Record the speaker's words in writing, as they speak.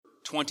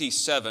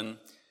27,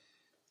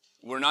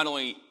 we're not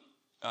only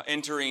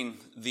entering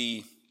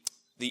the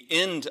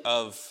end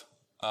of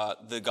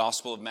the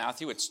Gospel of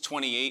Matthew. It's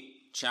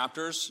 28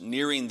 chapters,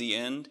 nearing the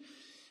end.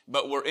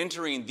 But we're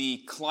entering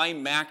the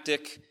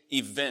climactic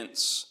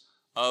events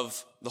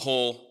of the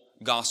whole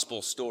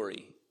gospel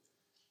story,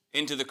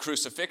 into the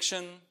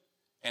crucifixion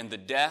and the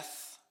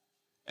death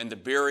and the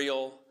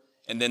burial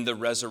and then the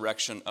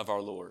resurrection of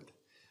our Lord.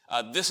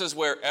 This is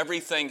where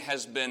everything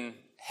has been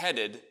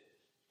headed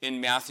in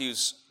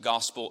Matthew's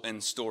gospel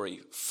and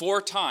story.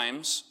 4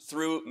 times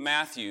through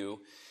Matthew,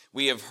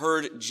 we have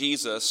heard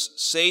Jesus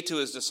say to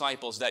his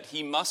disciples that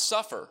he must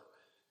suffer.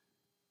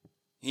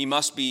 He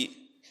must be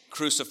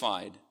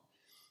crucified.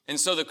 And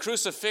so the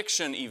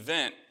crucifixion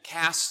event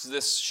casts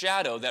this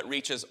shadow that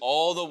reaches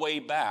all the way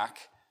back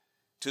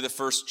to the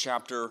first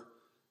chapter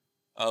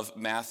of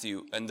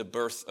Matthew and the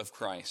birth of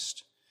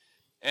Christ.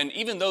 And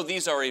even though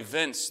these are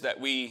events that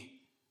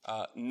we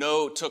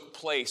know took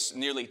place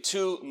nearly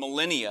 2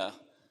 millennia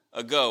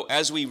ago,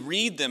 as we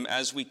read them,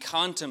 as we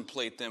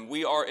contemplate them,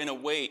 we are in a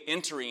way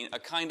entering a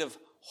kind of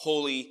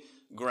holy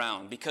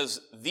ground,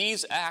 because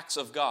these acts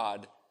of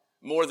God,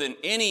 more than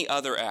any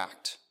other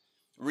act,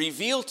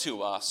 reveal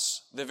to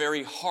us the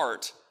very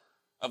heart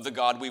of the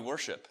God we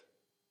worship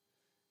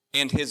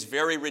and his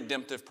very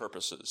redemptive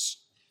purposes.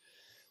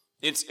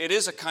 It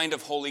is a kind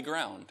of holy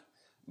ground,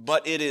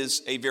 but it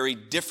is a very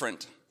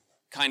different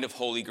kind of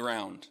holy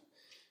ground.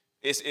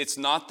 It's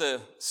not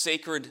the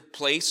sacred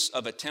place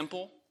of a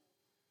temple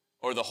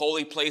or the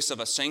holy place of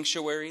a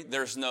sanctuary.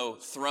 There's no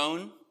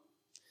throne.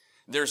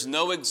 There's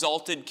no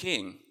exalted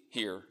king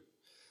here.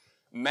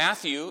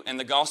 Matthew and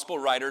the gospel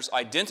writers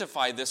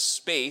identify this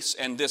space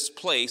and this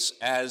place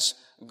as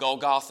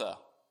Golgotha,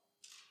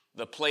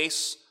 the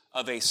place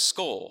of a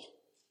skull.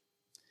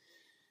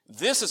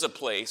 This is a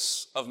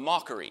place of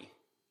mockery,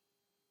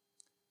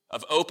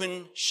 of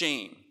open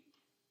shame,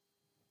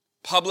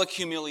 public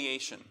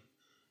humiliation,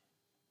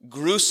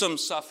 gruesome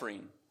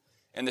suffering,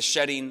 and the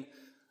shedding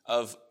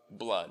of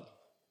blood.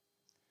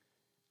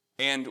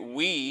 And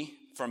we,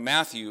 from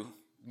Matthew,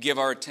 give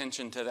our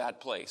attention to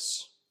that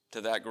place, to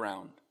that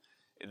ground.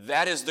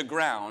 That is the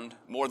ground,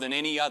 more than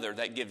any other,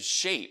 that gives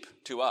shape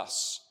to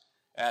us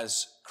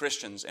as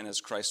Christians and as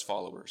Christ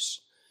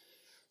followers.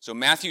 So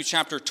Matthew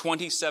chapter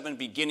 27,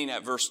 beginning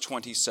at verse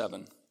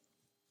 27.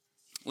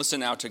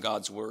 Listen now to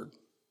God's word.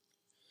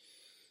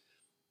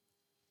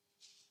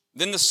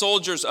 Then the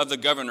soldiers of the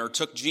governor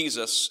took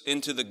Jesus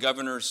into the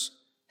governor's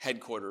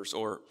headquarters,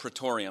 or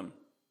praetorium,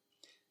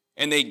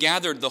 and they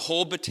gathered the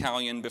whole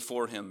battalion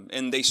before him,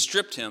 and they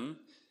stripped him,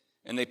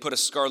 and they put a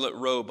scarlet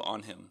robe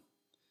on him.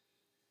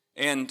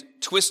 And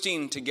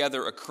twisting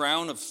together a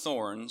crown of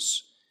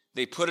thorns,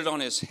 they put it on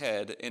his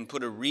head and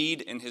put a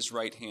reed in his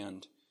right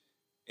hand.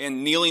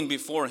 And kneeling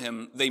before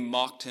him, they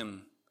mocked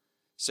him,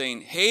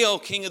 saying, "Hail,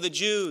 King of the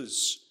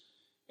Jews!"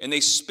 And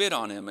they spit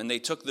on him, and they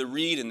took the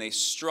reed and they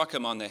struck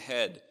him on the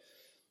head.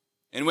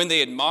 And when they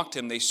had mocked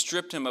him, they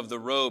stripped him of the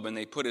robe, and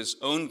they put his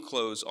own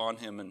clothes on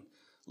him and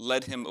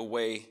led him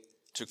away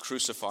to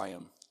crucify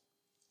him.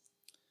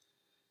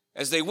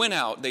 As they went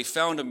out, they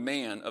found a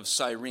man of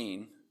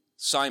Cyrene,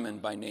 Simon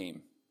by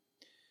name.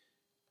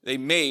 They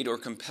made or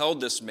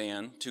compelled this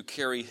man to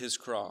carry his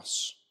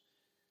cross.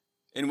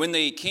 And when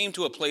they came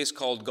to a place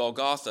called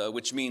Golgotha,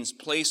 which means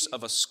place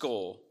of a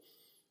skull,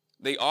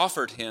 they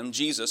offered him,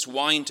 Jesus,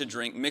 wine to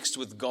drink mixed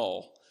with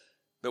gall.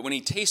 But when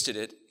he tasted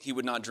it, he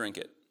would not drink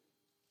it.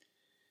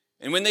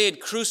 And when they had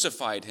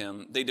crucified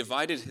him, they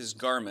divided his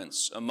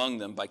garments among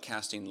them by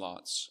casting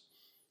lots.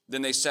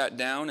 Then they sat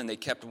down and they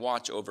kept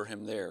watch over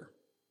him there.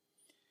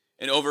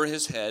 And over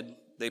his head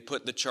they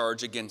put the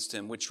charge against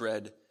him, which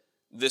read,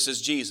 "This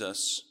is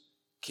Jesus,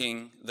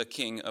 the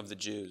King of the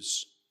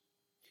Jews."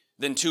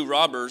 Then 2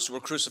 robbers were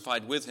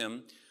crucified with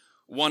him,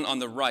 one on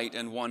the right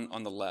and one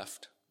on the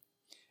left.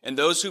 And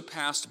those who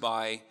passed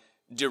by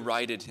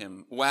derided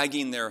him,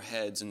 wagging their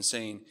heads and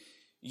saying,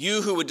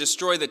 "You who would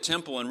destroy the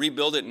temple and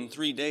rebuild it in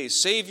 3 days,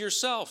 save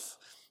yourself.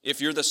 If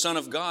you're the Son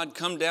of God,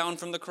 come down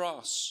from the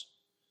cross."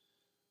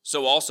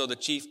 So also the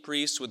chief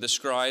priests with the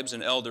scribes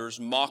and elders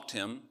mocked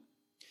him,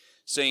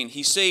 saying,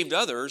 "He saved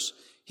others,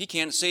 he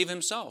can't save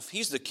himself.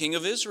 He's the King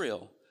of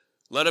Israel.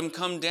 Let him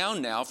come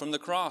down now from the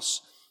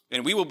cross,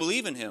 and we will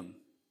believe in him.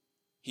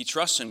 He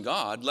trusts in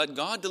God. Let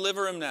God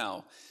deliver him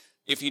now,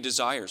 if he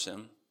desires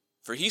him.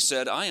 For he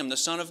said, 'I am the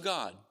Son of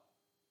God.'"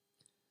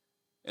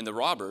 And the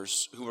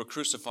robbers who were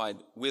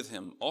crucified with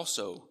him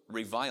also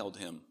reviled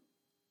him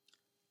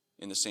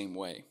in the same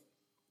way.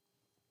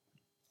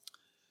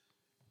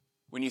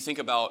 When you think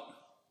about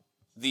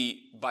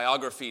the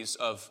biographies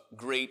of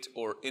great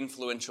or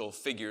influential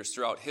figures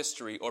throughout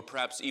history, or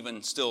perhaps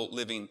even still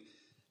living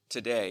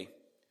today,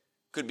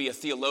 could be a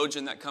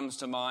theologian that comes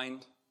to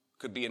mind,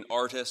 could be an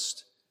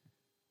artist,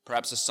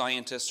 perhaps a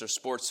scientist or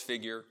sports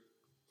figure,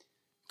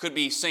 could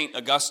be St.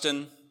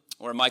 Augustine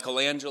or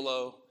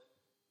Michelangelo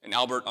and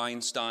Albert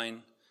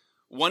Einstein.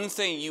 One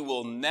thing you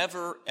will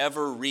never,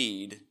 ever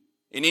read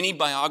in any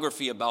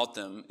biography about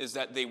them is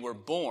that they were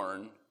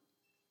born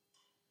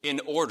in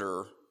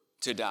order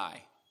to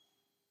die.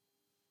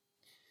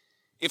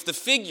 If the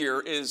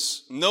figure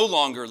is no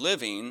longer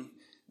living,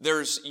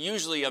 there's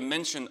usually a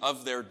mention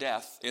of their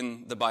death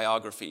in the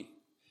biography.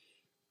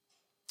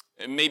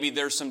 And maybe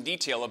there's some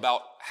detail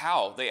about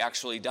how they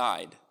actually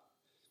died.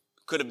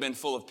 Could have been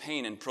full of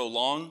pain and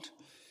prolonged.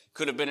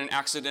 Could have been an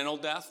accidental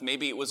death.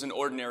 Maybe it was an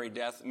ordinary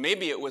death.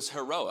 Maybe it was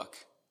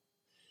heroic.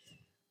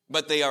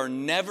 But they are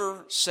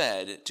never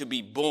said to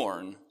be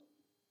born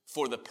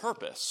for the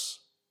purpose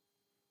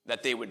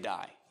that they would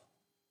die.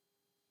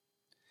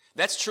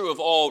 That's true of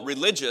all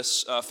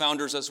religious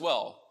founders as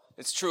well.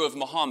 It's true of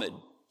Muhammad.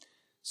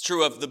 It's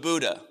true of the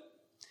Buddha.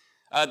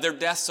 Their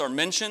deaths are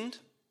mentioned,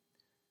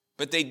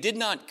 but they did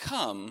not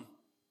come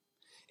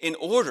in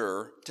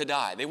order to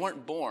die. They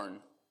weren't born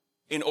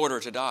in order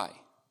to die.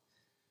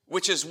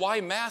 Which is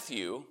why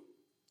Matthew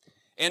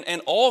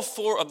and all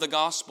four of the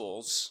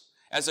Gospels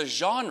as a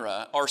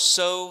genre are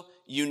so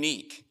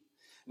unique.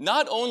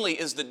 Not only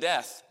is the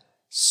death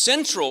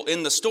central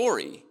in the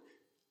story,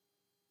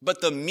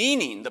 but the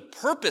meaning, the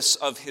purpose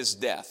of his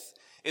death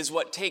is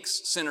what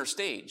takes center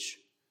stage.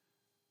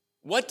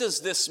 What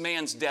does this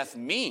man's death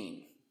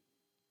mean?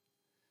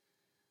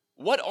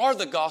 What are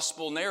the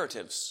gospel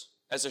narratives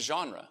as a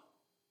genre?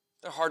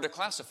 They're hard to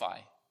classify.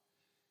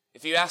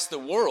 If you ask the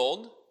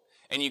world,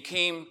 and you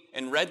came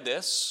and read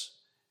this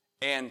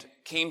and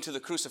came to the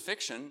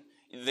crucifixion,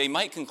 they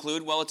might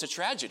conclude, well, it's a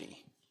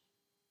tragedy.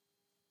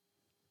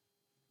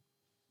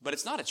 But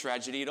it's not a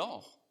tragedy at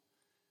all.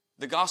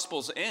 The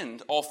Gospels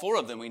end, all four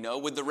of them we know,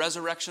 with the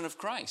resurrection of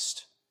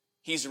Christ.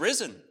 He's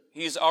risen.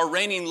 He's our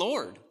reigning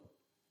Lord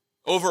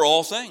over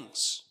all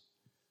things.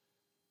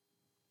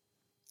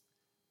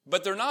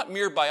 But they're not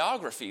mere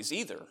biographies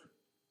either.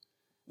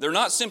 They're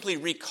not simply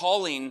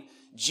recalling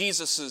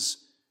Jesus'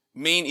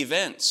 main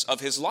events of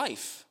his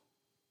life.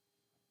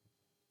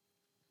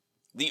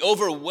 The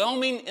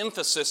overwhelming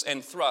emphasis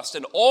and thrust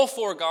in all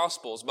four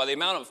Gospels, by the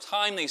amount of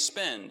time they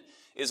spend,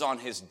 is on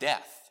his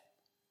death.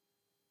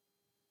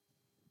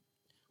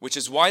 Which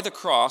is why the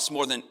cross,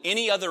 more than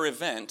any other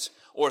event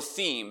or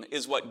theme,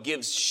 is what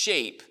gives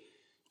shape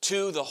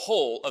to the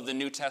whole of the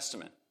New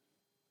Testament.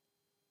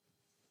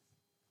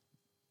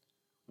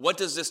 What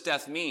does this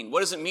death mean? What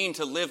does it mean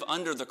to live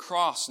under the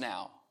cross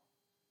now?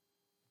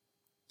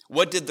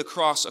 What did the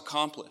cross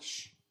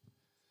accomplish?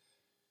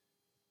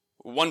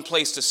 One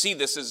place to see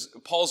this is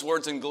Paul's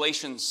words in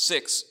Galatians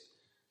 6,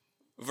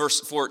 verse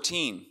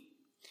 14.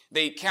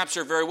 They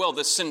capture very well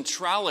the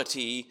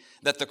centrality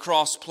that the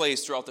cross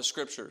plays throughout the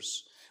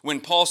Scriptures. When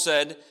Paul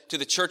said to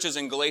the churches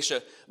in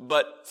Galatia,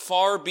 "But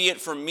far be it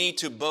from me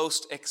to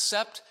boast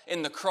except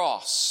in the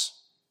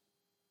cross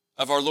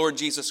of our Lord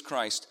Jesus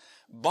Christ,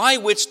 by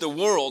which the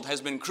world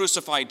has been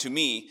crucified to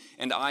me,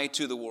 and I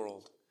to the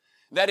world."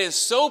 That is,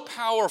 so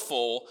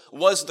powerful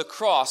was the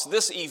cross,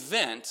 this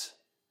event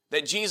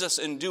that Jesus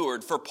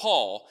endured for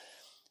Paul,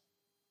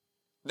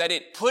 that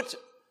it put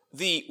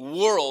the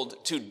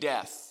world to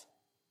death.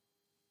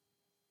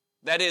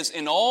 That is,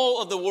 in all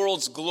of the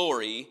world's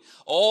glory,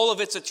 all of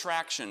its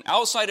attraction,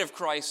 outside of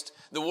Christ,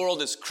 the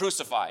world is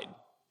crucified.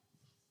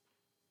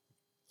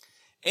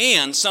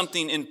 And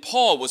something in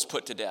Paul was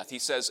put to death. He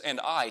says,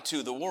 "And I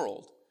to the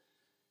world."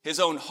 His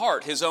own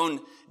heart, his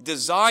own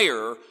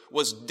desire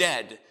was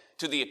dead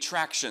to the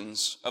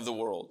attractions of the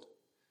world.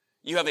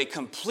 You have a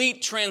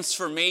complete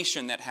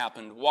transformation that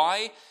happened.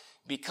 Why?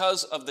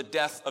 Because of the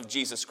death of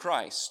Jesus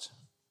Christ.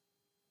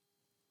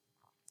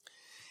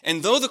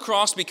 And though the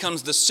cross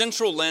becomes the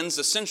central lens,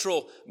 the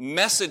central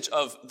message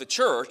of the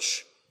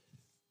church,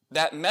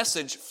 that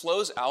message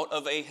flows out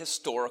of a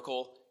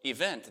historical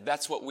event.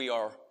 That's what we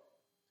are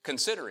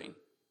considering,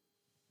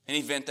 an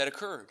event that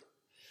occurred.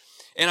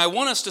 And I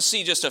want us to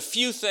see just a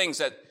few things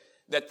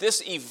that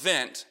this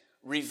event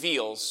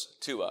reveals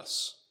to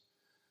us.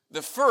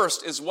 The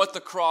first is what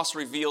the cross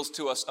reveals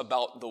to us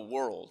about the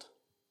world.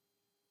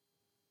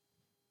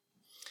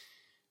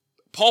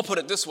 Paul put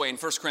it this way in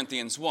 1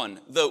 Corinthians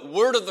 1. The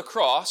word of the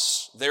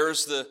cross,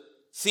 there's the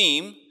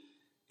theme,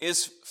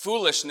 is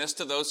foolishness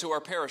to those who are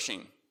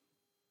perishing.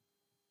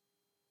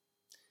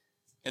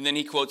 And then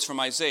he quotes from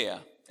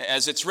Isaiah.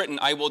 As it's written,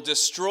 "I will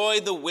destroy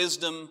the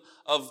wisdom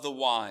of the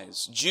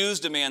wise. Jews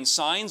demand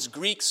signs,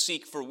 Greeks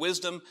seek for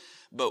wisdom,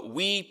 but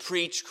we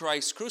preach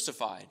Christ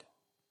crucified."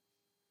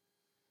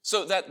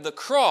 So that the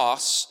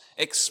cross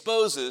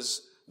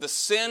exposes the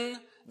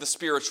sin, the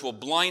spiritual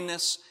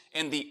blindness,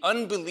 and the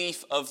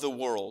unbelief of the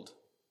world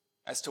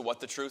as to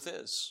what the truth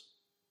is.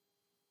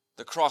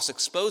 The cross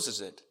exposes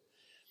it.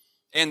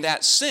 And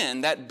that sin,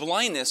 that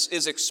blindness,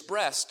 is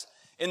expressed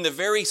in the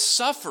very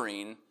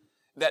suffering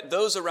that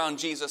those around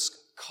Jesus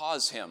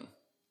cause him.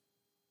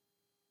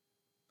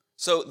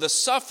 So the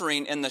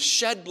suffering and the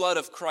shed blood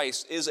of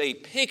Christ is a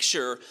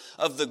picture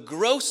of the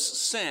gross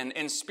sin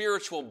and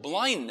spiritual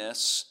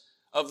blindness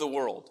of the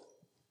world.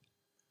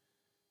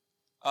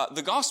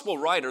 The gospel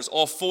writers,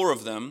 all four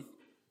of them,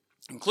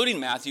 including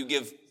Matthew,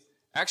 give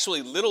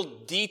actually little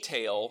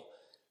detail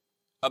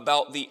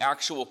about the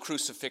actual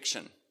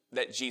crucifixion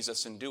that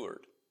Jesus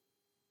endured.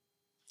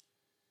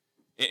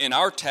 In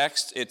our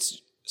text,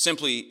 it's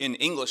simply in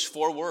English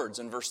 4 words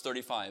in verse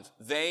 35.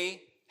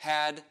 They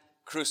had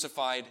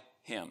crucified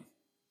him.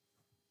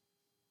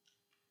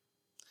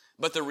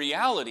 But the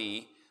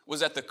reality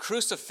was that the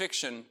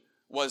crucifixion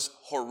was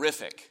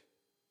horrific.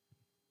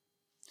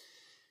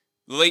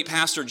 The late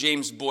pastor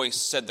James Boyce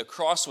said the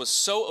cross was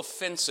so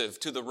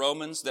offensive to the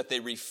Romans that they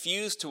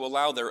refused to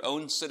allow their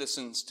own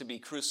citizens to be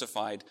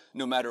crucified,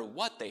 no matter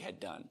what they had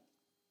done.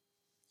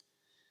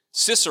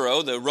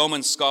 Cicero, the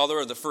Roman scholar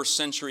of the 1st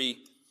century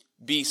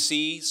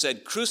BC,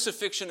 said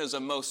crucifixion is a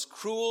most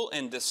cruel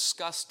and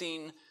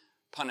disgusting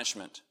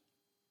punishment.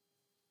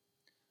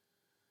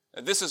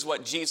 This is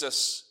what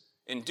Jesus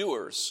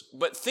endures.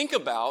 But think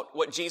about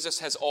what Jesus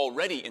has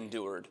already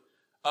endured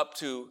up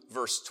to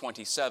verse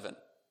 27.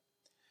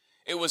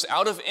 It was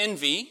out of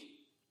envy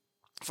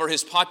for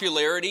his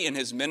popularity and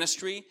his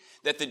ministry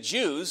that the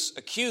Jews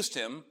accused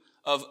him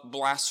of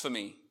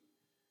blasphemy.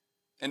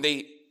 And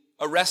they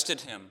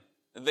arrested him.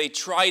 They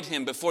tried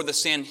him before the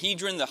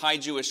Sanhedrin, the high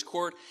Jewish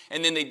court,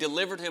 and then they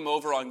delivered him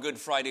over on Good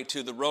Friday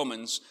to the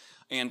Romans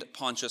and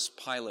Pontius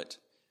Pilate.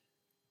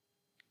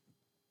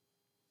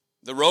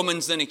 The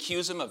Romans then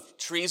accuse him of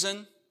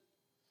treason,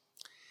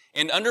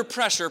 and under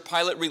pressure,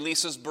 Pilate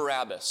releases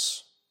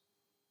Barabbas,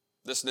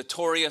 this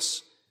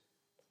notorious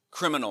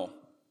criminal.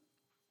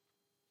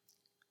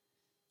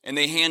 And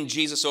they hand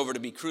Jesus over to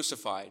be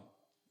crucified,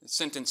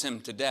 sentence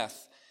him to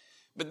death.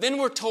 But then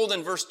we're told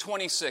in verse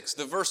 26,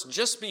 the verse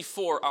just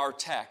before our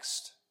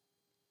text,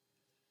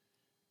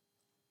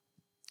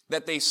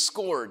 that they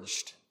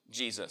scourged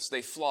Jesus.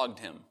 They flogged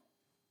him.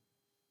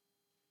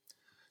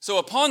 So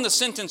upon the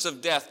sentence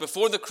of death,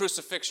 before the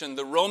crucifixion,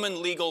 the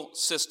Roman legal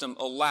system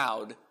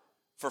allowed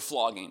for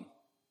flogging.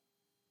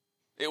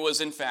 It was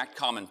in fact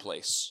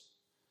commonplace.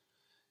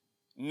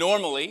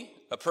 Normally,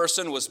 a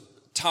person was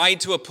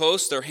tied to a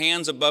post, their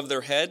hands above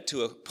their head,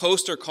 to a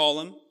post or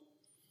column.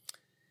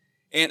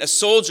 And a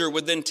soldier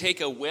would then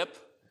take a whip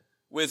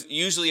with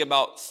usually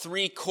about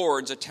 3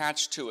 cords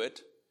attached to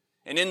it.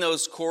 And in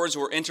those cords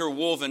were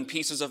interwoven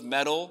pieces of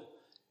metal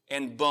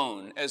and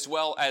bone, as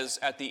well as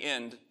at the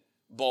end,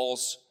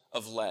 balls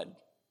of lead.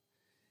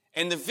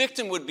 And the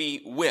victim would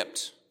be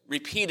whipped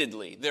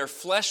repeatedly. Their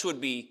flesh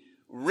would be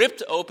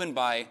ripped open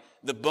by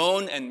the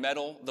bone and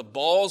metal, the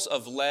balls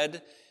of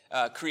lead,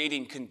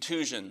 creating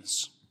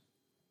contusions.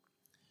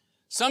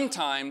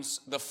 Sometimes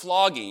the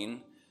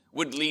flogging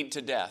would lead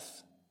to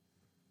death.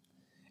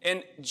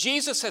 And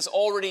Jesus has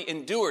already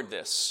endured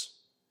this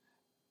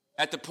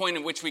at the point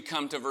in which we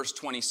come to verse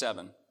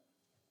 27.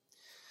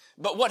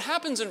 But what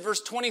happens in verse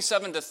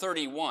 27 to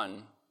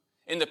 31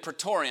 in the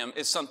Praetorium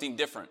is something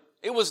different.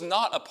 It was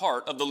not a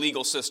part of the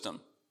legal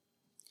system.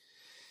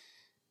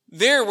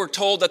 There we're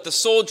told that the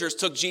soldiers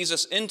took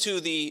Jesus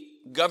into the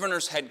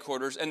governor's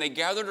headquarters and they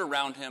gathered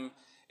around him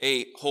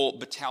a whole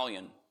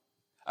battalion,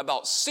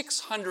 about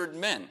 600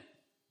 men.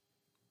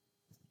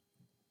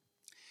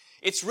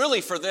 It's really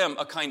for them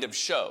a kind of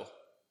show.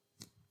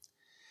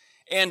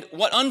 And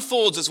what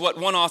unfolds is what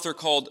one author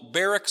called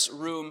barracks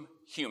room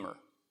humor.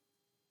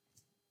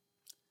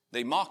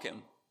 They mock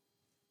him.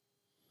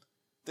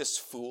 This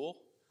fool,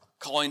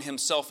 calling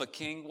himself a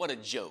king, what a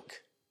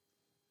joke.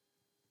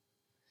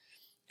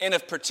 And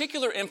of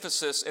particular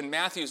emphasis in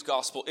Matthew's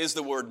gospel is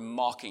the word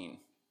mocking.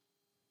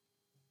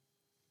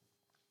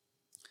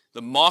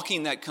 The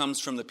mocking that comes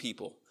from the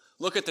people.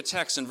 Look at the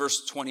text in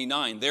verse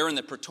 29. There in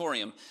the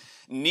Praetorium,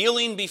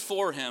 kneeling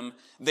before him,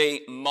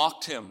 they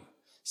mocked him,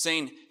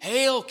 saying,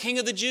 "Hail, King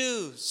of the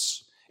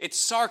Jews!" It's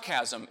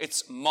sarcasm,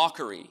 it's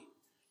mockery.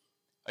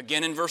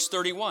 Again in verse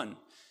 31,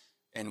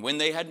 and when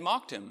they had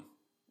mocked him,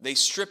 they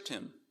stripped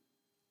him.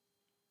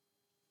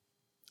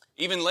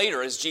 Even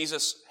later, as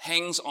Jesus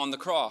hangs on the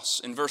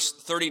cross, in verse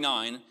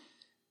 39,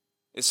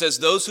 it says,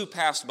 those who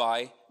passed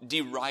by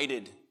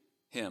derided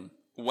him,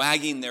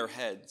 wagging their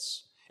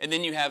heads. And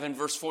then you have in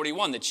verse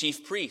 41, the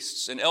chief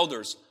priests and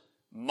elders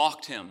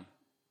mocked him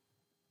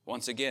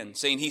once again,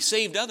 saying, he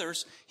saved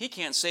others, he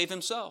can't save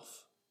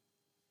himself.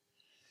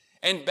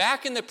 And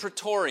back in the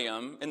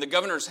Praetorium, in the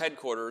governor's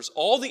headquarters,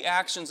 all the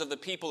actions of the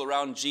people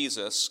around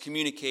Jesus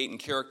communicate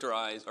and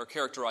are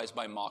characterized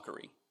by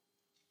mockery,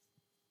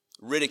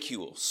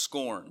 ridicule,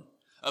 scorn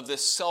of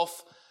this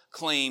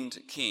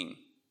self-claimed king.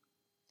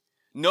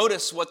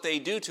 Notice what they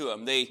do to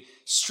him. They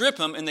strip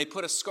him and they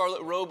put a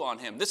scarlet robe on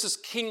him. This is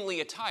kingly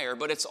attire,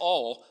 but it's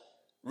all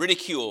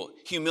ridicule,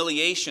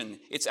 humiliation.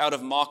 It's out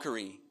of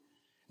mockery.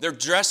 They're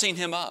dressing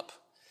him up.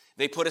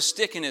 They put a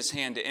stick in his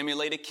hand to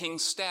emulate a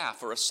king's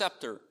staff or a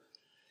scepter.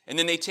 And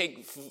then they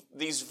take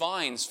these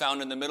vines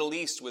found in the Middle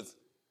East with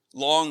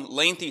long,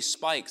 lengthy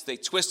spikes. They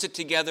twist it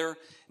together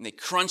and they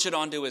crunch it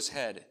onto his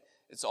head.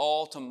 It's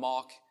all to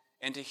mock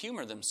and to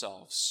humor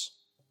themselves.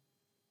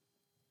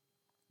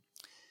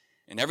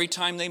 And every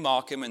time they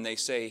mock him and they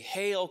say,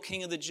 "Hail,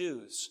 King of the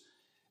Jews,"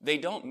 they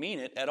don't mean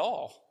it at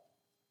all.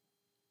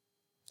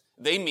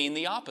 They mean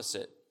the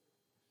opposite.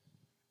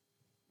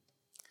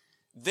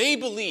 They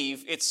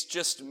believe it's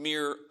just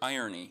mere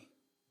irony.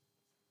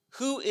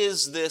 Who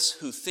is this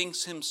who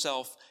thinks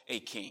himself a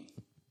king,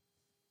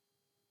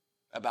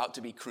 about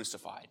to be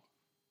crucified?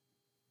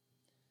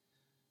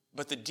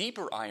 But the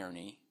deeper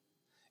irony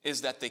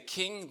is that the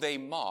king they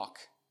mock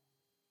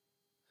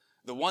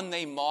the one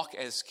they mock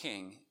as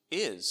king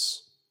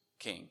is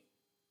king.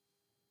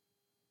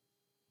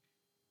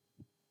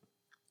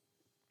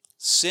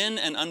 Sin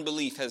and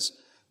unbelief has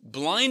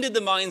blinded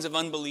the minds of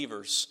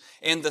unbelievers,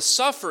 and the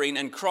suffering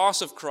and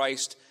cross of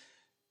Christ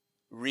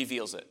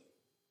reveals it.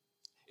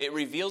 It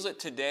reveals it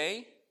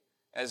today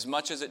as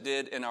much as it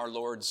did in our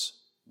Lord's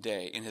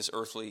day, in his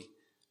earthly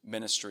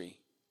ministry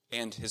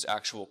and his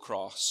actual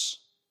cross.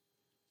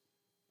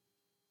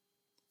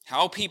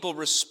 How people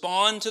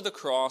respond to the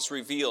cross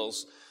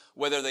reveals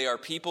whether they are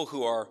people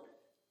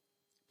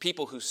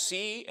who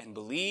see and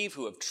believe,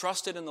 who have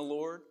trusted in the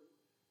Lord,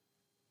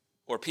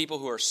 or people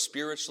who are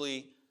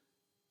spiritually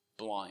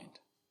blind.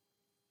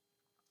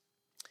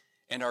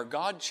 And our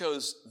God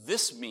chose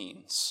this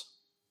means,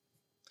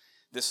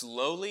 this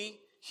lowly,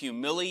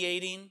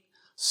 humiliating,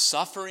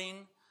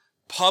 suffering,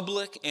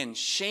 public, and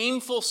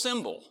shameful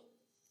symbol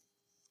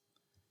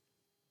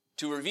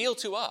to reveal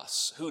to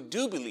us who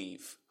do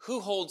believe who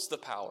holds the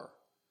power,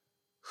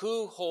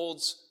 who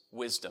holds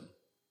wisdom.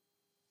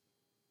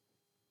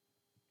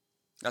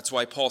 That's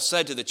why Paul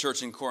said to the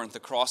church in Corinth, the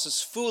cross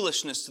is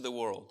foolishness to the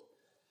world.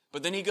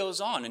 But then he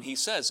goes on and he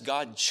says,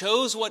 God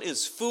chose what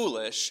is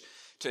foolish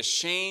to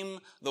shame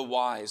the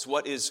wise,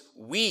 what is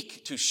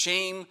weak to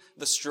shame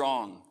the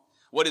strong,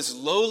 what is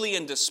lowly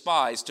and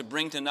despised to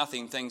bring to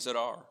nothing things that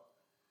are.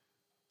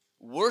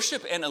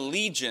 Worship and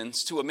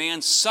allegiance to a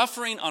man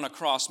suffering on a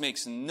cross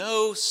makes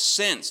no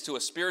sense to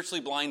a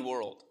spiritually blind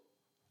world.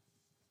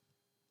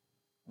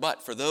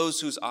 But for those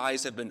whose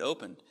eyes have been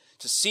opened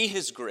to see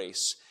his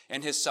grace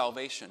and his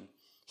salvation,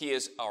 he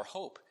is our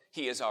hope.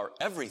 He is our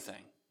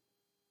everything.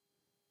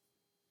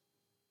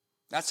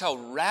 That's how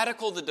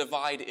radical the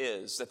divide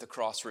is that the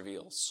cross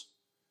reveals.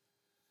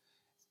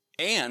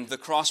 And the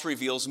cross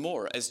reveals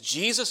more. As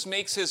Jesus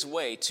makes his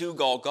way to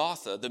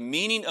Golgotha, the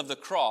meaning of the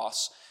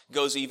cross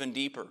goes even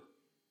deeper.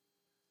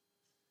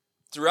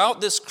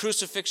 Throughout this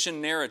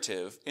crucifixion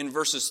narrative, in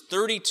verses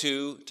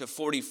 32 to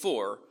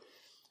 44,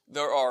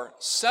 there are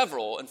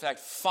several, in fact,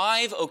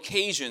 5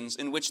 occasions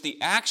in which the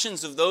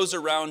actions of those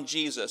around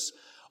Jesus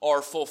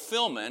are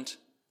fulfillment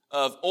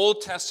of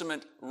Old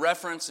Testament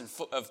reference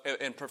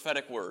and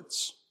prophetic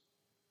words.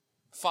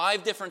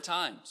 5 different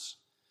times.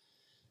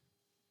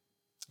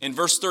 In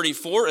verse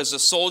 34, as the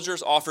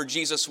soldiers offered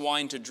Jesus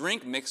wine to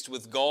drink mixed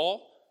with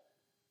gall,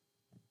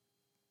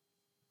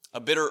 a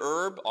bitter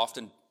herb,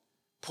 often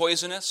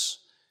poisonous,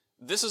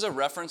 this is a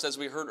reference, as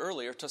we heard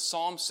earlier, to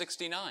Psalm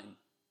 69.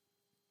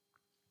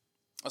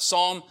 A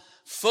psalm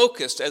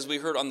focused, as we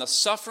heard, on the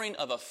suffering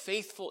of a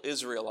faithful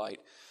Israelite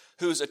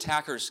whose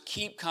attackers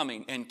keep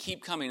coming, and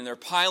they're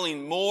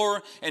piling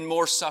more and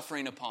more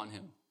suffering upon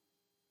him.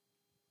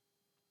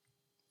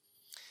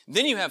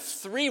 Then you have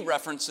 3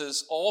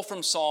 references, all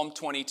from Psalm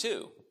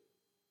 22,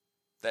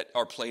 that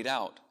are played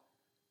out.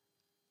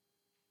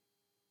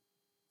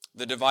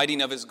 The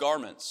dividing of his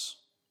garments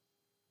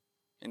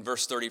in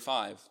verse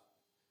 35.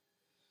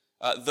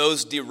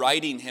 Those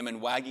deriding him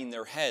and wagging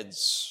their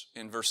heads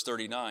in verse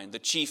 39. The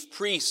chief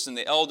priests and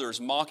the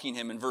elders mocking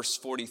him in verse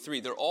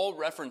 43. They're all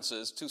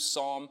references to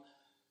Psalm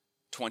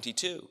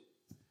 22.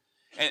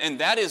 And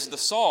that is the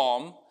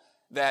psalm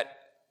that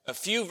a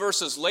few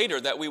verses later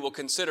that we will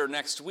consider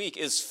next week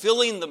is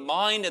filling the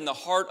mind and the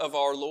heart of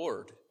our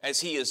Lord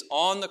as he is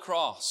on the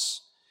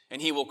cross.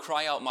 And he will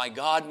cry out, my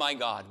God,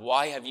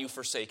 why have you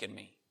forsaken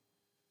me?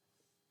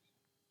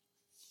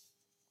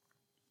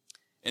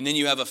 And then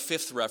you have a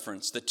 5th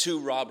reference, the 2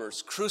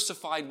 robbers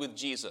crucified with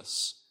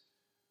Jesus,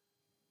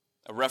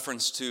 a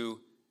reference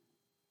to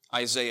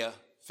Isaiah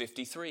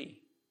 53.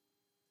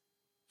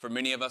 For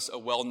many of us, a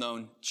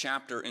well-known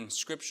chapter in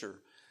Scripture,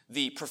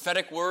 the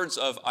prophetic words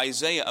of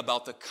Isaiah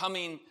about the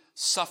coming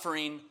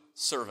suffering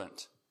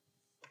servant.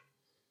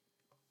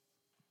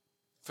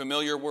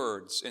 Familiar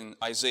words in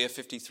Isaiah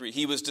 53.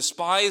 He was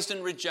despised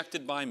and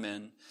rejected by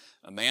men,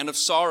 a man of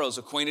sorrows,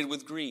 acquainted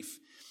with grief.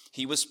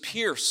 He was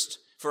pierced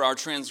for our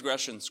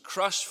transgressions,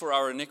 crushed for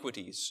our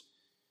iniquities.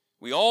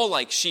 We all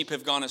like sheep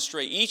have gone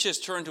astray. Each has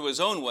turned to his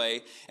own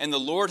way, and the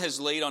Lord has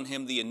laid on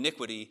him the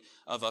iniquity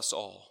of us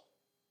all.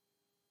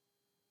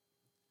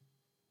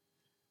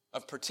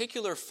 Of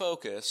particular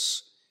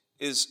focus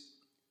is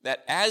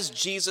that as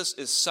Jesus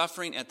is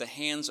suffering at the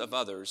hands of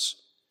others,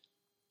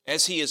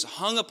 as he is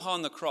hung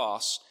upon the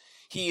cross,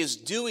 he is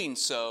doing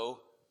so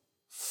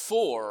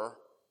for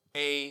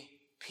a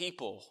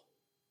people.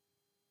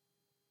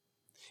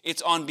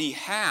 It's on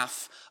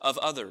behalf of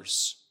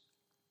others.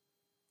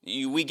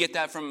 We get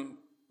that from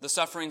the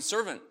suffering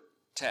servant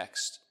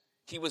text.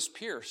 He was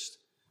pierced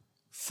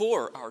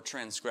for our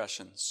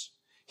transgressions.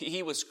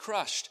 He was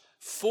crushed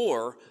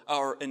for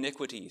our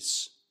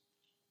iniquities.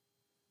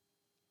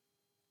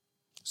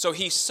 So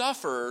he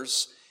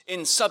suffers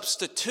in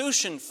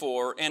substitution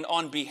for and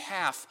on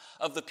behalf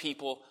of the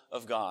people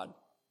of God.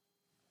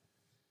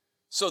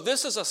 So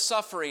this is a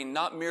suffering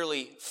not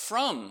merely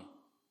from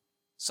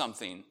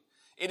something.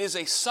 It is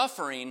a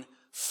suffering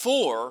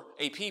for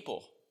a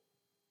people.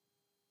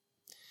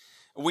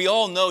 We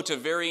all know to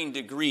varying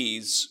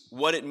degrees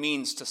what it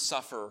means to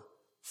suffer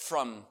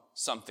from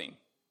something.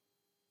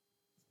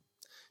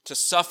 to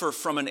suffer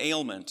from an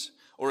ailment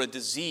or a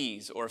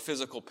disease or a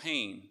physical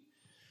pain,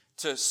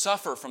 to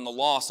suffer from the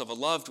loss of a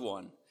loved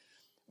one.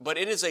 But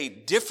it is a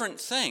different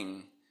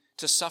thing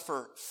to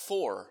suffer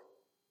for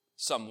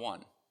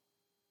someone.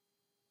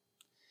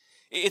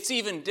 It's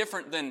even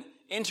different than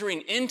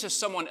entering into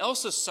someone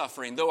else's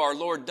suffering, though our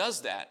Lord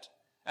does that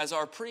as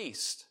our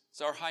priest,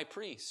 as our high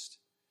priest.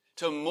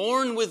 To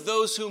mourn with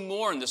those who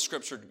mourn, the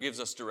Scripture gives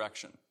us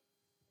direction.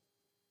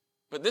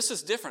 But this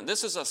is different.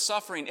 This is a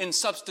suffering in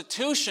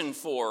substitution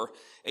for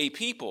a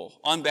people,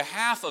 on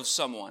behalf of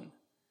someone.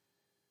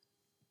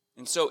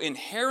 And so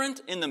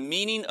inherent in the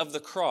meaning of the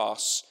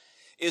cross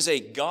is a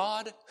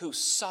God who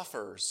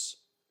suffers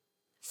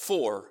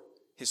for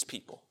his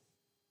people.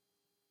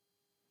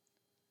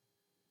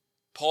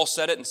 Paul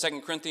said it in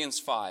 2 Corinthians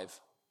 5.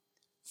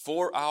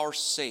 For our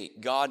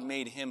sake, God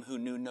made him who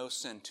knew no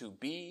sin to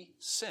be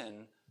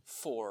sin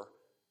for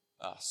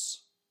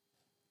us.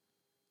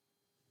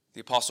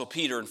 The Apostle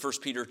Peter in 1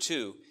 Peter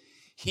 2,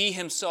 he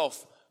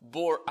himself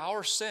bore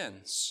our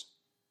sins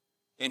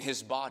in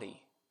his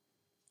body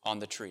on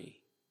the tree.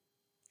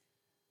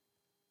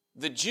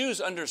 The Jews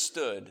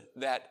understood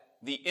that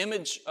the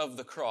image of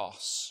the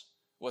cross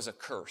was a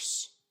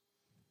curse.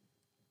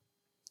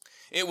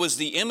 It was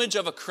the image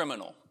of a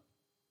criminal.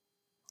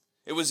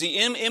 It was the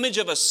image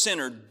of a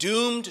sinner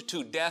doomed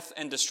to death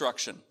and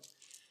destruction.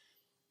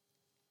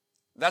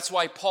 That's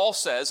why Paul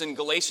says in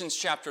Galatians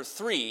chapter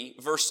 3,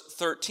 verse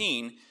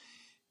 13,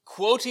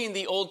 quoting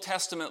the Old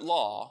Testament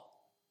law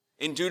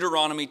in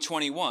Deuteronomy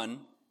 21,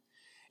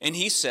 and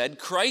he said,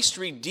 Christ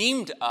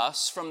redeemed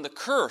us from the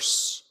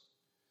curse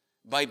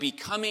by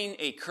becoming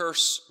a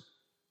curse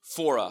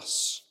for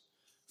us.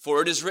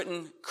 For it is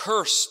written,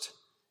 cursed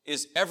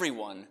is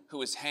everyone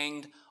who is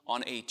hanged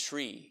on a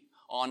tree,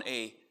 on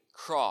a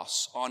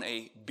cross, on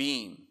a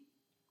beam.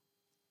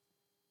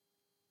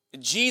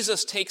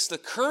 Jesus takes the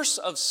curse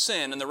of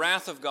sin and the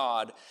wrath of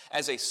God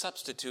as a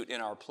substitute in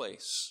our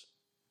place.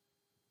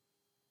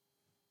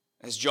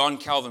 As John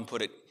Calvin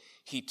put it,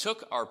 he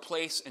took our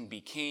place and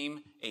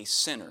became a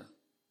sinner,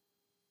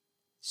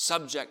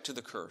 subject to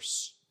the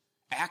curse,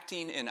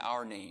 acting in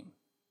our name.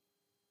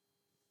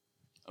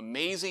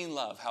 Amazing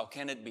love, how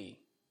can it be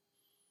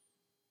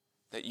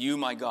that you,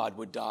 my God,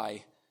 would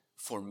die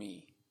for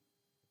me?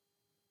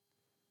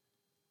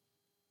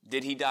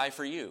 Did he die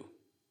for you?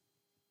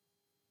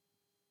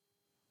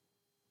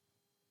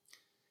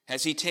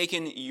 Has he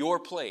taken your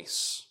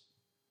place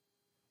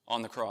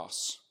on the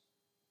cross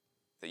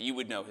that you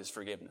would know his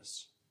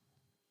forgiveness?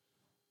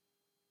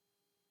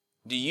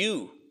 Do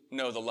you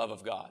know the love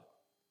of God?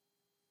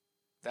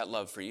 That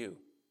love for you.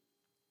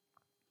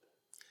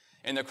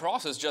 And the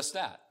cross is just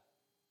that.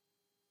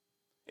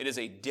 It is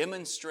a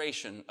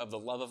demonstration of the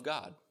love of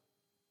God.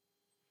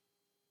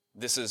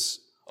 This is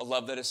a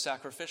love that is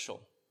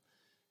sacrificial.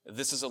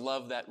 This is a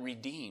love that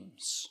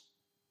redeems.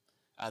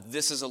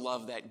 This is a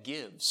love that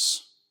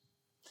gives.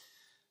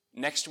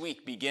 Next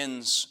week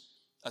begins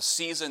a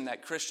season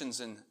that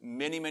Christians in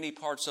many, many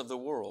parts of the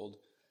world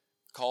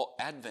call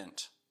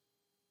Advent.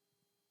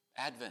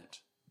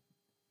 Advent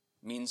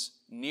means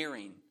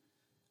nearing,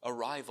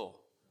 arrival,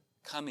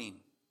 coming.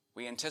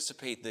 We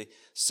anticipate the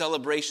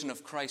celebration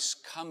of Christ's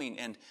coming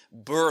and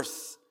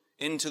birth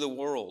into the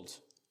world.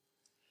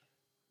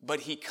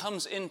 But he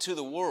comes into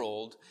the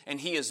world and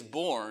he is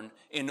born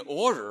in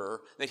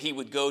order that he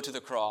would go to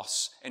the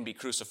cross and be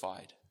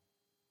crucified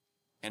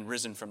and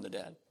risen from the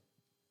dead.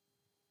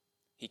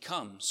 He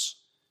comes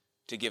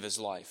to give his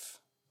life.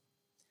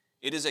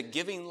 It is a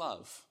giving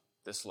love,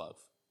 this love.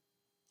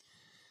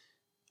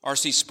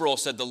 R.C. Sproul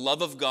said, the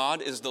love of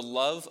God is the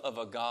love of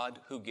a God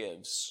who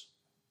gives.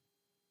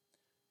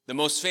 The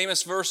most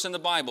famous verse in the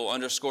Bible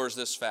underscores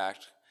this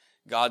fact.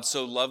 God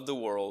so loved the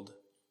world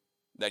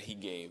that he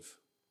gave.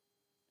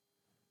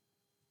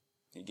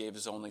 He gave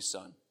his only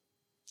son.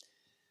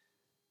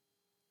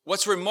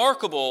 What's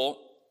remarkable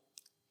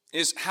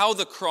is how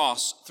the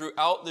cross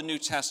throughout the New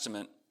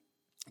Testament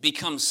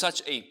becomes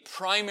such a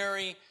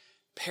primary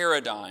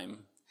paradigm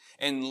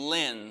and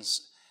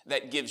lens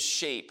that gives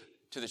shape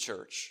to the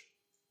church,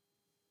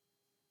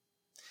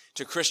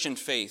 to Christian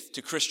faith,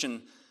 to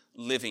Christian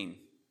living.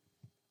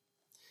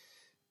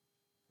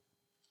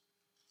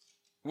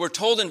 We're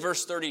told in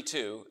verse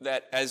 32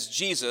 that as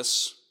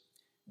Jesus,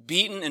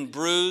 beaten and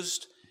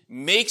bruised,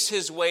 makes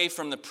his way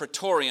from the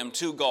Praetorium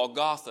to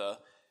Golgotha,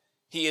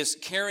 he is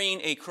carrying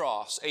a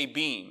cross, a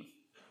beam.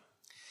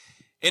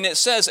 And it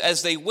says,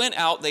 as they went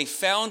out, they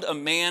found a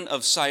man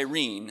of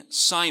Cyrene,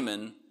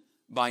 Simon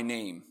by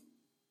name.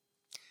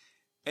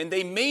 And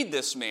they made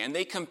this man,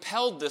 they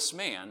compelled this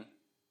man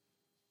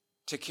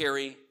to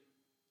carry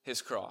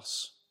his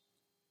cross.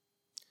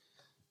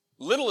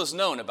 Little is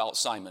known about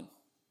Simon.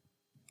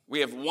 We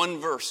have one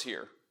verse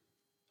here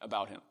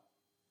about him.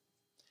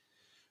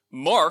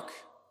 Mark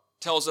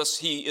tells us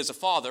he is a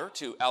father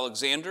to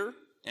Alexander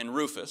and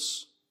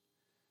Rufus.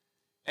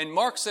 And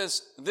Mark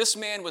says this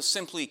man was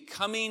simply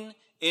coming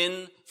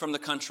in from the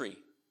country.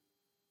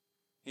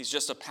 He's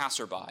just a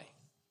passerby.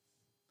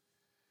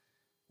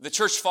 The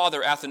church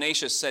father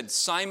Athanasius said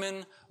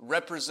Simon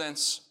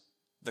represents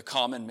the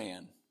common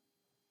man.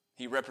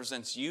 He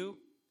represents you.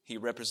 He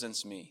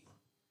represents me.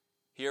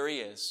 Here he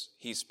is.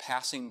 He's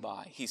passing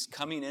by. He's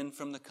coming in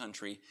from the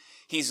country.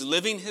 He's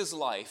living his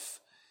life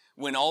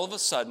when all of a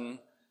sudden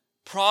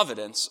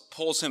providence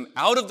pulls him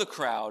out of the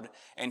crowd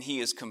and he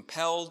is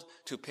compelled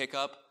to pick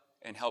up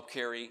and help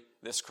carry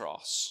this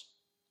cross.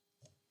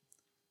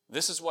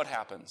 This is what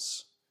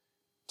happens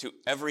to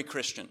every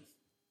Christian.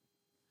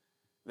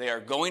 They are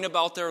going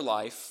about their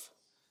life,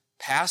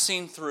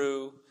 passing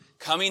through,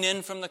 coming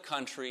in from the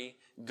country,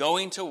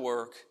 going to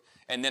work,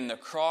 and then the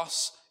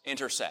cross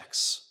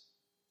intersects.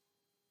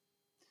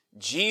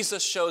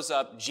 Jesus shows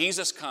up,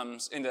 Jesus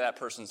comes into that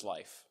person's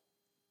life.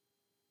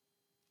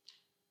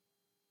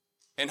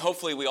 And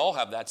hopefully we all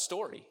have that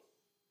story.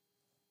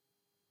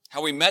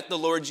 How we met the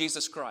Lord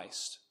Jesus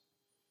Christ.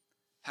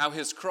 How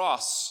his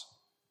cross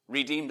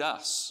redeemed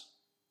us.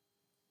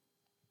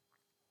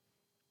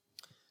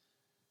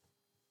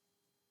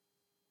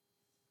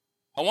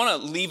 I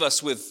want to leave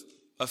us with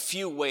a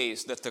few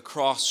ways that the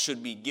cross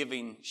should be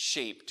giving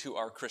shape to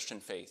our Christian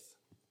faith.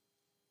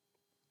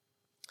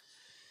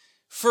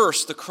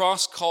 First, the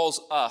cross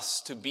calls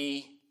us to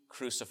be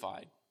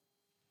crucified.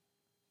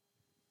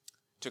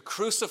 To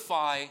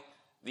crucify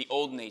the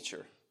old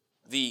nature,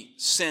 the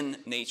sin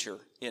nature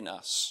in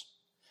us.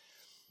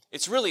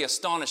 It's really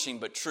astonishing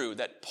but true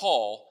that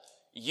Paul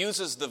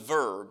uses the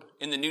verb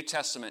in the New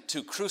Testament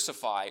to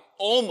crucify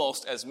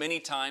almost as many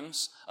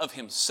times of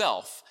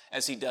himself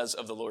as he does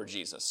of the Lord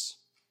Jesus.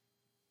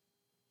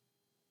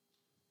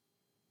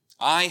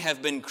 I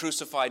have been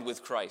crucified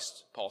with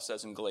Christ, Paul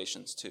says in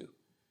Galatians 2.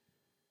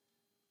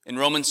 In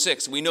Romans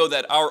 6, we know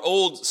that our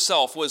old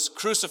self was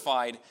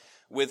crucified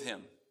with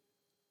him.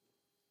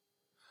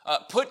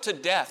 Put to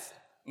death,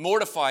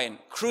 mortify, and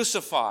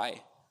crucify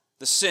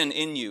the sin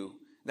in you,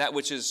 that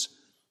which is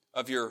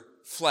of your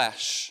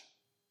flesh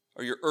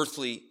or your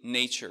earthly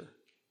nature.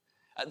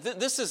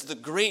 This is the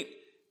great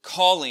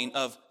calling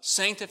of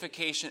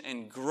sanctification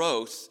and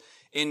growth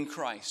in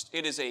Christ.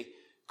 It is a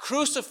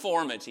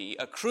cruciformity,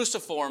 a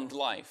cruciformed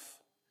life.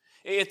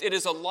 It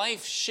is a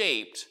life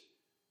shaped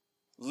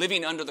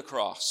living under the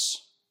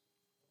cross,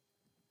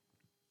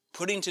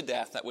 putting to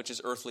death that which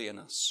is earthly in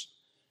us.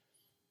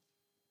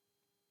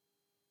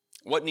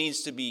 What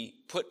needs to be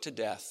put to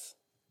death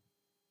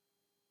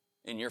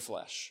in your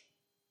flesh?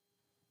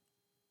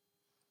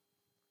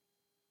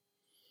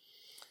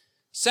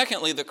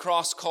 Secondly, the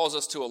cross calls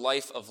us to a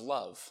life of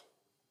love.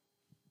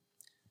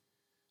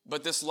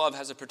 But this love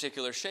has a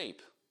particular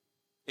shape.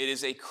 It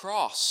is a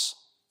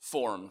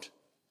cross-formed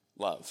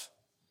love.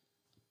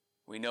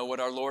 We know what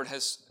our Lord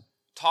has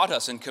taught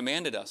us and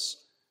commanded us.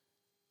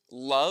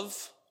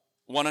 Love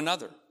one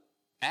another.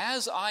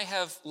 As I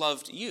have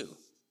loved you,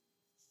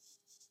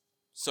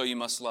 so you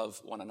must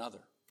love one another.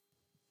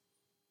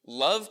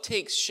 Love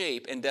takes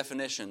shape and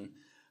definition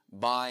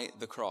by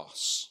the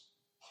cross.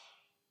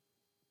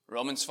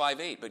 Romans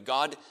 5:8, but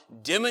God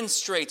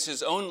demonstrates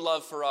his own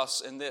love for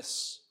us in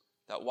this,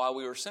 that while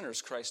we were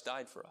sinners, Christ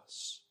died for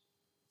us.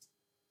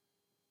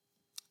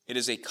 It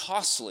is a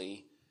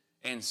costly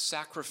and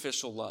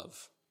sacrificial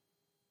love.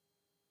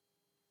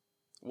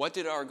 What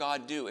did our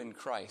God do in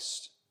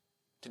Christ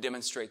to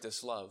demonstrate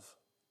this love?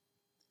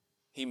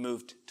 He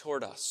moved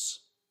toward us.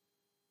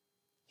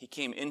 He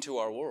came into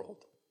our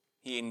world.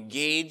 He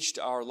engaged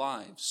our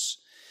lives.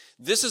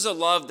 This is a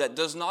love that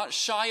does not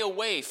shy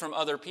away from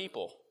other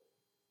people.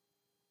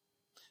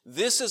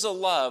 This is a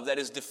love that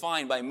is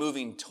defined by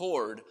moving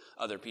toward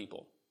other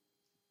people,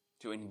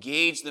 to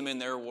engage them in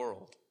their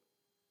world,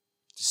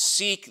 to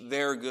seek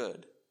their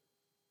good.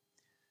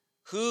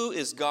 Who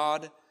is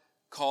God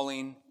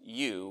calling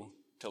you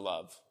to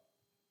love?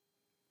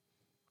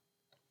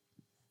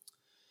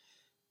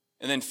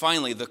 And then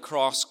finally, the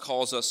cross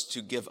calls us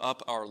to give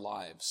up our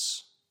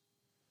lives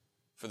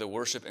for the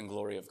worship and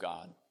glory of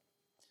God.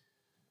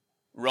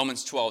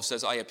 Romans 12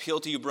 says, I appeal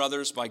to you,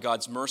 brothers, by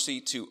God's mercy,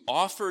 to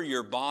offer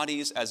your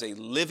bodies as a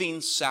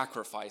living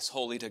sacrifice,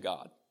 holy to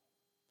God.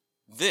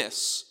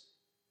 This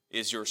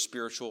is your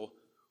spiritual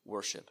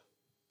worship.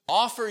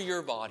 Offer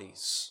your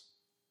bodies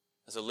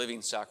as a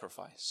living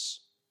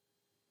sacrifice.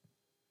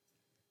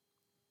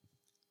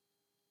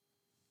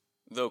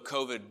 Though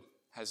COVID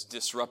has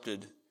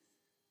disrupted,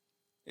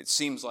 it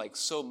seems like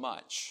so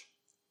much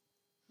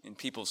in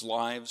people's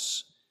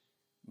lives,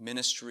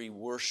 ministry,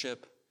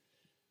 worship,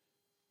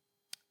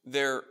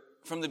 there,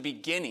 from the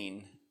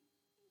beginning,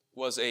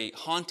 was a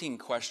haunting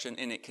question,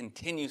 and it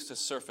continues to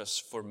surface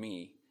for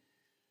me.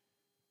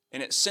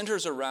 And it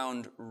centers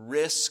around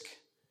risk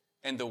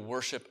and the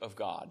worship of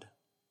God.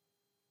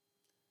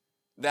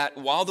 That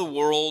while the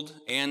world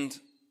and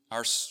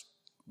our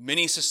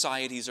many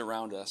societies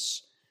around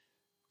us,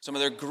 some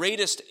of their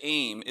greatest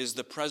aim is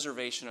the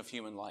preservation of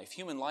human life.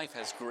 Human life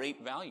has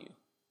great value.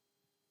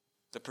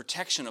 The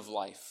protection of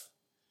life.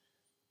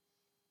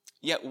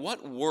 Yet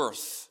what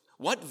worth,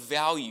 what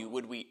value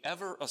would we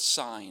ever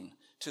assign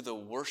to the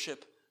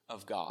worship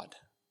of God?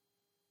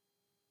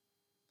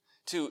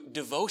 To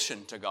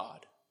devotion to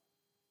God?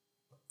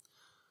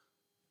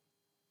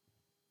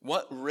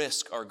 What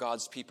risk are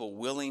God's people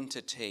willing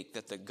to take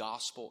that the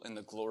gospel and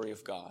the glory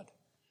of God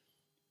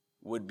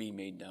would be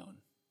made known?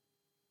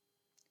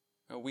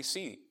 We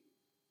see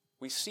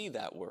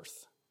that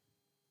worth.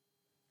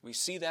 We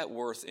see that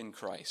worth in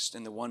Christ,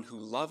 in the one who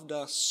loved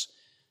us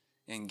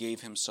and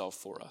gave himself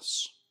for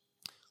us.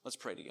 Let's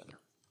pray together.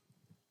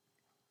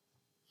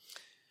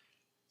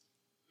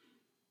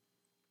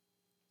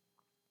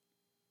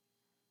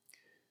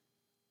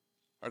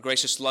 Our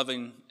gracious,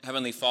 loving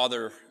Heavenly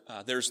Father,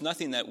 there's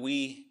nothing that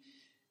we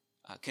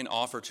can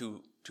offer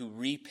to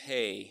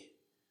repay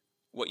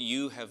what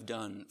you have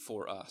done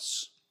for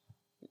us.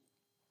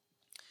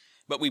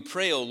 But we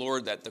pray, O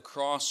Lord, that the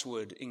cross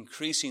would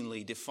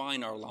increasingly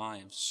define our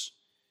lives,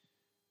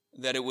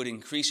 that it would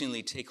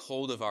increasingly take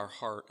hold of our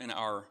heart and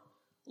our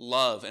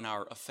love and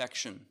our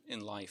affection in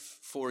life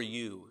for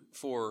you,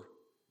 for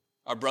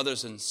our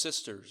brothers and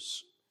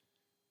sisters,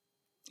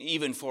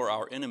 even for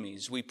our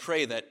enemies. We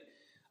pray that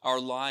our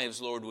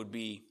lives, Lord, would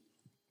be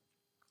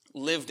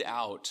lived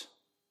out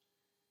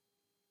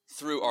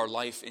through our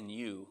life in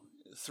you,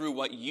 through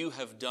what you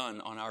have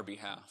done on our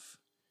behalf.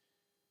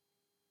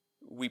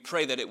 We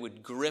pray that it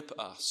would grip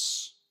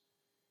us,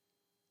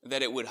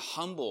 that it would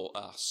humble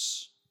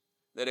us,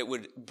 that it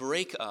would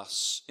break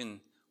us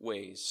in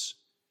ways,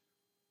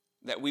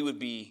 that we would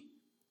be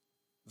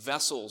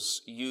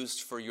vessels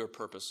used for your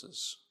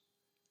purposes.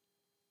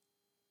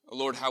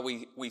 Lord, how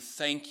we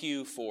thank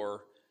you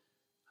for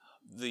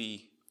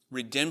the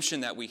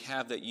redemption that we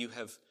have, that you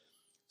have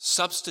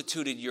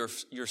substituted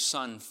your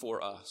Son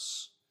for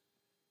us.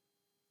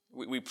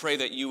 We pray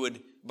that you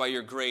would, by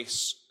your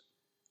grace,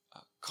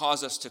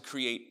 cause us to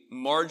create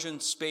margin,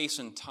 space,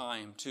 and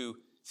time to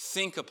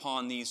think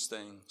upon these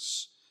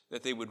things,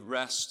 that they would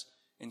rest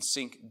and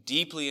sink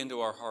deeply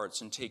into our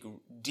hearts and take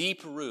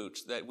deep root,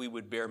 that we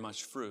would bear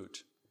much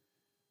fruit.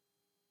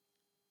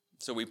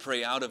 So we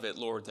pray out of it,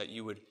 Lord, that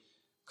you would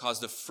cause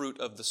the fruit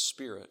of the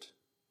Spirit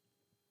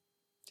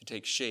to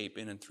take shape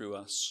in and through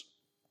us.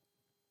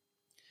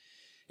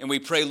 And we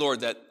pray, Lord,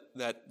 that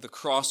the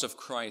cross of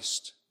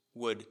Christ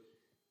would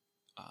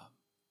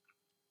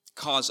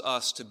cause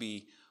us to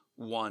be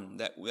one,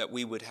 that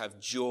we would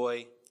have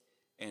joy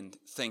and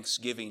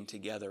thanksgiving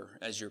together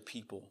as your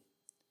people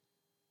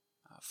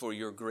for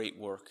your great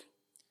work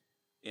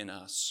in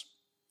us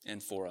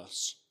and for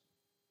us.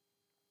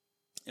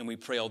 And we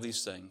pray all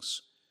these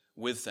things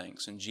with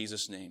thanks in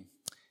Jesus' name.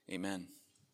 Amen.